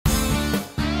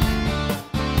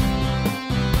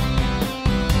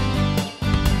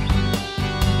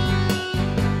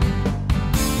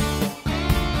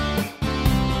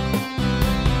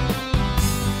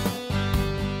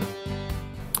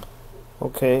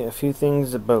Okay, a few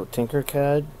things about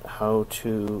Tinkercad, how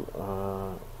to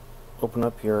open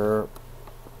up your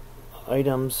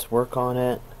items, work on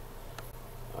it,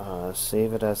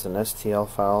 save it as an STL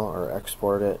file or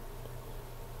export it,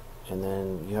 and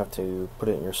then you have to put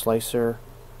it in your slicer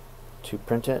to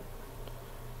print it,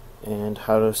 and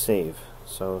how to save.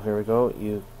 So here we go,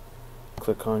 you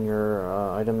click on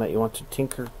your item that you want to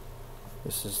tinker.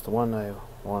 This is the one I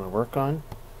want to work on.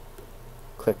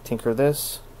 Click tinker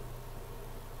this.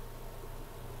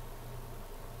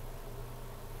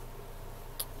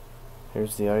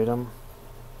 Here's the item.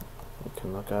 You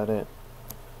can look at it.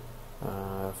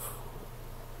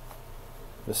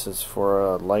 This is for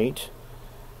a light,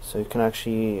 so you can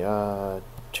actually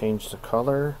change the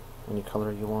color, any color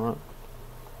you want.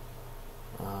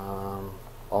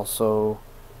 Also,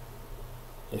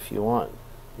 if you want,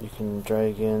 you can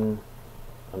drag in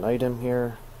an item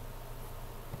here.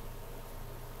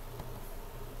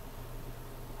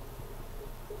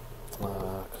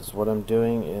 Because what I'm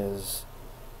doing is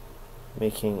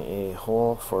making a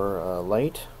hole for a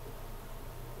light.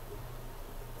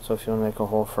 So if you want to make a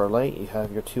hole for a light, you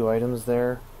have your two items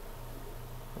there,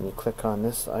 and you click on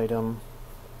this item,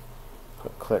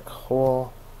 click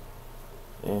hole,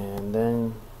 and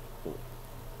then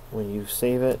when you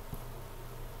save it,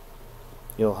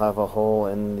 you'll have a hole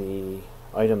in the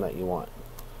item that you want,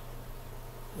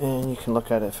 and you can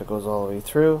look at it if it goes all the way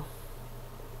through.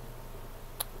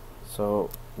 So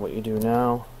what you do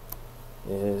now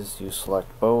is you select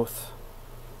both,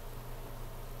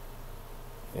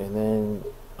 and then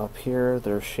up here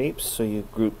there's shapes, so you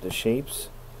group the shapes,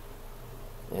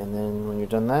 and then when you're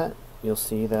done that, you'll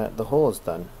see that the hole is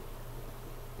done.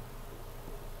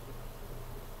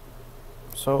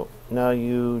 So now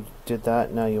you did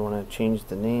that, now you want to change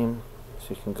the name, so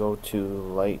you can go to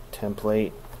light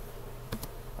template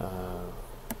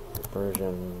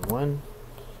version 1.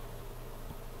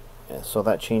 So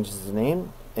that changes the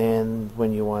name, and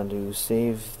when you want to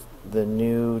save the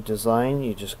new design,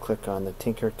 you just click on the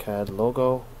Tinkercad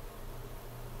logo,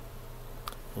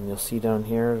 and you'll see down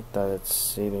here that it's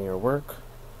saving your work.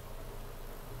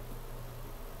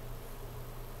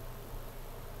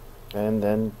 And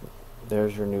then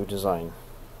there's your new design.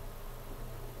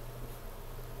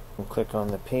 And click on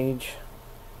the page.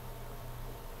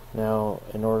 Now,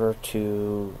 in order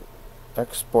to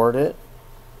export it,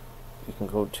 you can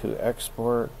go to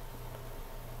export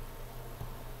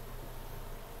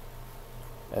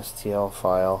STL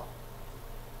file,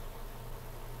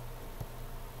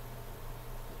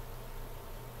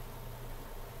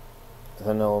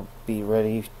 then it'll be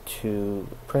ready to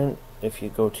print if you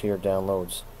go to your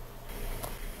downloads.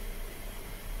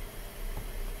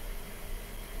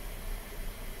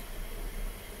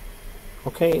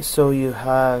 Okay, so you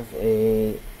have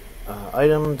a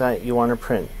item that you want to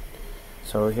print.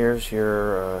 So here's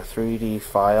your 3D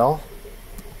file.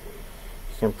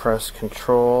 You can press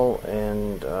Control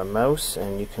and mouse,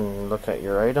 and you can look at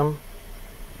your item.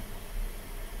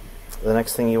 The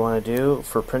next thing you want to do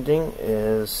for printing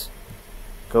is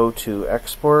go to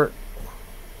Export,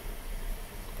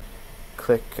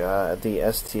 click the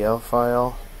STL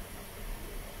file,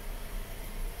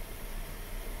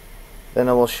 then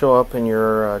it will show up in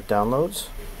your downloads.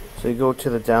 So you go to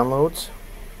the downloads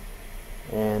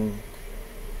and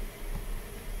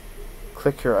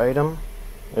click your item.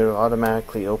 It will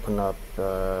automatically open up.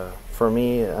 For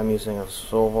me, I'm using a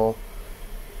Solval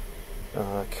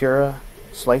Cura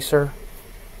slicer.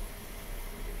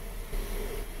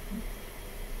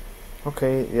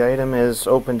 Okay, the item is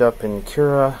opened up in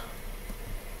Cura,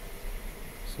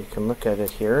 so you can look at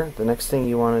it here. The next thing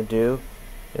you want to do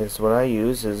is what I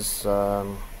use is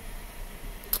the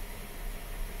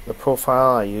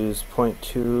profile. I use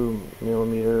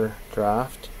 0.2mm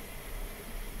draft.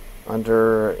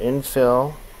 Under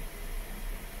infill,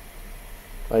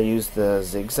 I use the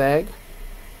zigzag,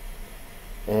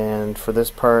 and for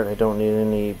this part I don't need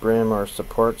any brim or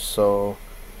supports, so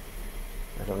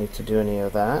I don't need to do any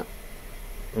of that.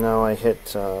 Now I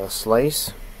hit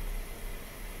slice.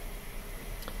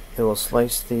 It will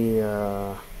slice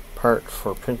the part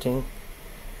for printing.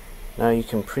 Now you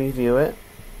can preview it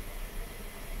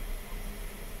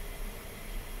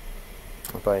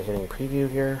by hitting preview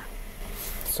here.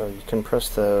 So you can press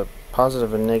the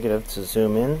positive and negative to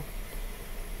zoom in,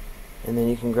 and then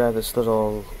you can grab this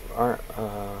little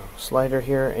slider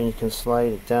here, and you can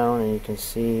slide it down, and you can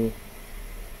see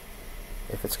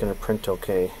if it's going to print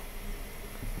okay.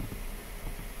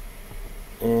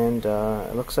 And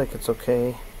it looks like it's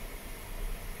okay.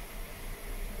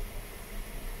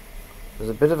 There's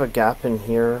a bit of a gap in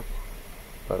here,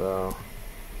 but I'll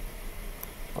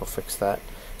fix that.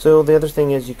 So the other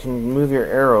thing is you can move your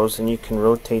arrows and you can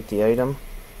rotate the item.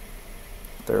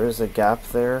 There is a gap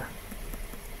there,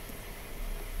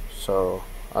 so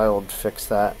I will fix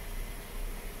that.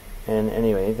 And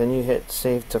anyway, then you hit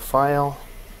save to file,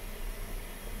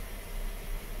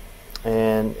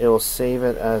 and it will save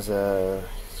it as a,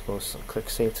 click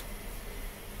save.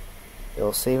 It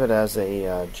will save it as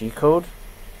a G code.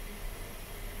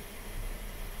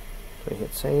 So you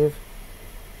hit save,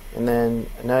 and then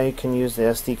now you can use the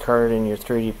SD card in your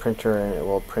 3D printer and it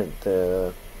will print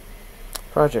the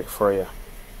project for you.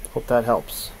 Hope that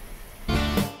helps.